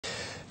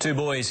Two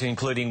boys,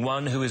 including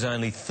one who is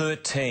only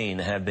 13,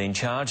 have been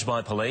charged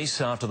by police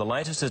after the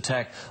latest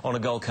attack on a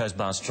Gold Coast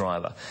bus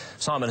driver.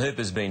 Simon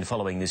Hooper's been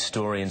following this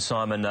story, and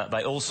Simon,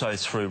 they also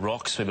threw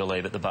rocks, we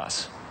believe, at the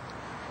bus.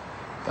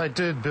 They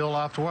did, Bill.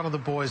 After one of the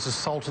boys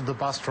assaulted the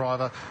bus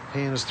driver,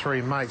 he and his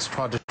three mates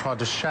tried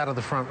to shatter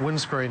the front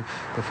windscreen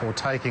before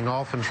taking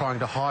off and trying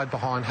to hide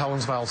behind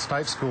Helensvale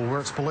State School, where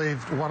it's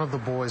believed one of the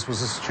boys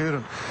was a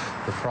student.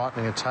 The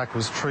frightening attack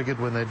was triggered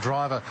when their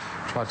driver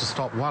tried to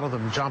stop one of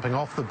them jumping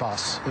off the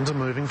bus into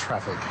moving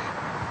traffic.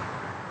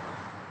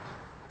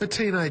 A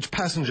teenage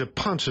passenger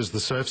punches the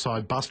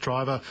Surfside bus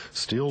driver,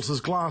 steals his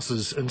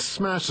glasses and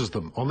smashes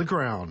them on the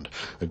ground.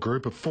 A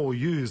group of 4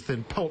 youths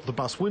then pelt the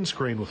bus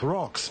windscreen with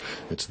rocks.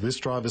 It's this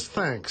driver's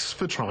thanks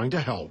for trying to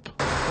help.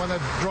 When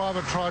the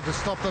driver tried to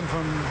stop them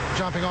from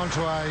jumping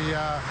onto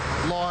a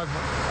live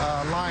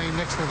lane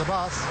next to the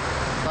bus,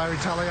 they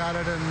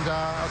retaliated and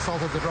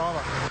assaulted the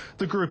driver.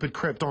 The group had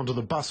crept onto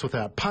the bus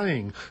without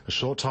paying. A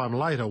short time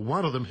later,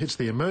 one of them hits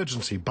the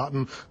emergency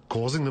button,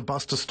 causing the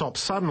bus to stop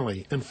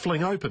suddenly and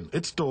fling open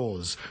its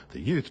doors. The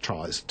youth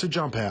tries to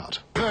jump out.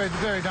 Very,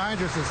 very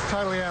dangerous. It's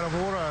totally out of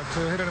order to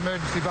hit an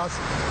emergency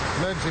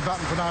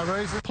button for no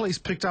reason. Police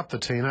picked up the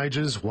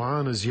teenagers,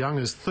 one as young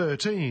as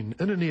 13,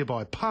 in a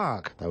nearby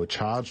park. They were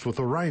charged with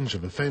a range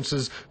of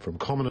offences, from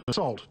common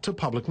assault to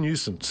public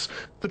nuisance.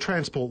 The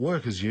Transport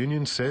Workers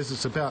Union says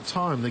it's about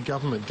time the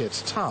government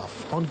gets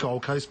tough on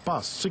Gold Coast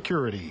bus security.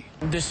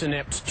 This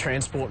inept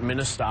Transport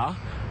Minister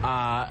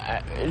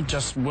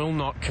just will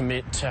not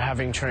commit to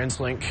having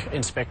TransLink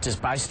inspectors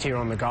based here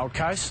on the Gold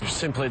Coast.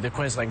 Simply, the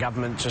Queensland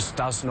Government just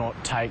does not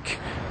take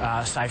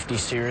safety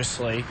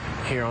seriously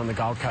here on the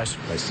Gold Coast.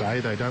 They say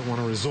they don't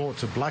want to resort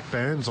to black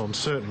bans on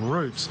certain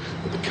routes,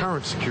 but the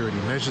current security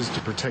measures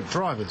to protect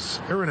drivers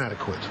are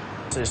inadequate.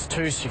 There's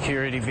 2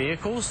 security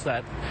vehicles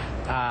that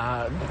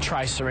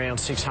trace around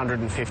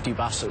 650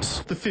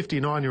 buses. The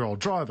 59-year-old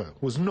driver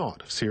was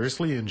not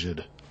seriously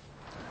injured.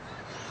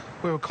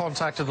 We were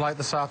contacted late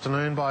this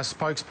afternoon by a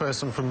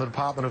spokesperson from the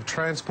Department of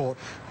Transport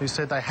who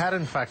said they had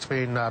in fact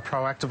been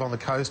proactive on the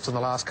coast in the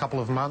last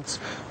couple of months.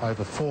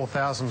 Over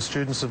 4,000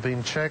 students have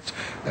been checked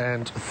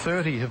and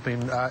 30 have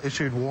been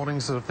issued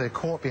warnings that if they're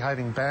caught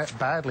behaving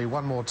badly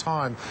one more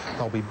time,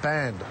 they'll be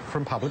banned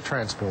from public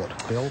transport.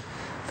 Bill?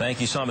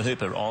 Thank you, Simon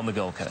Hooper on the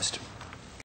Gold Coast.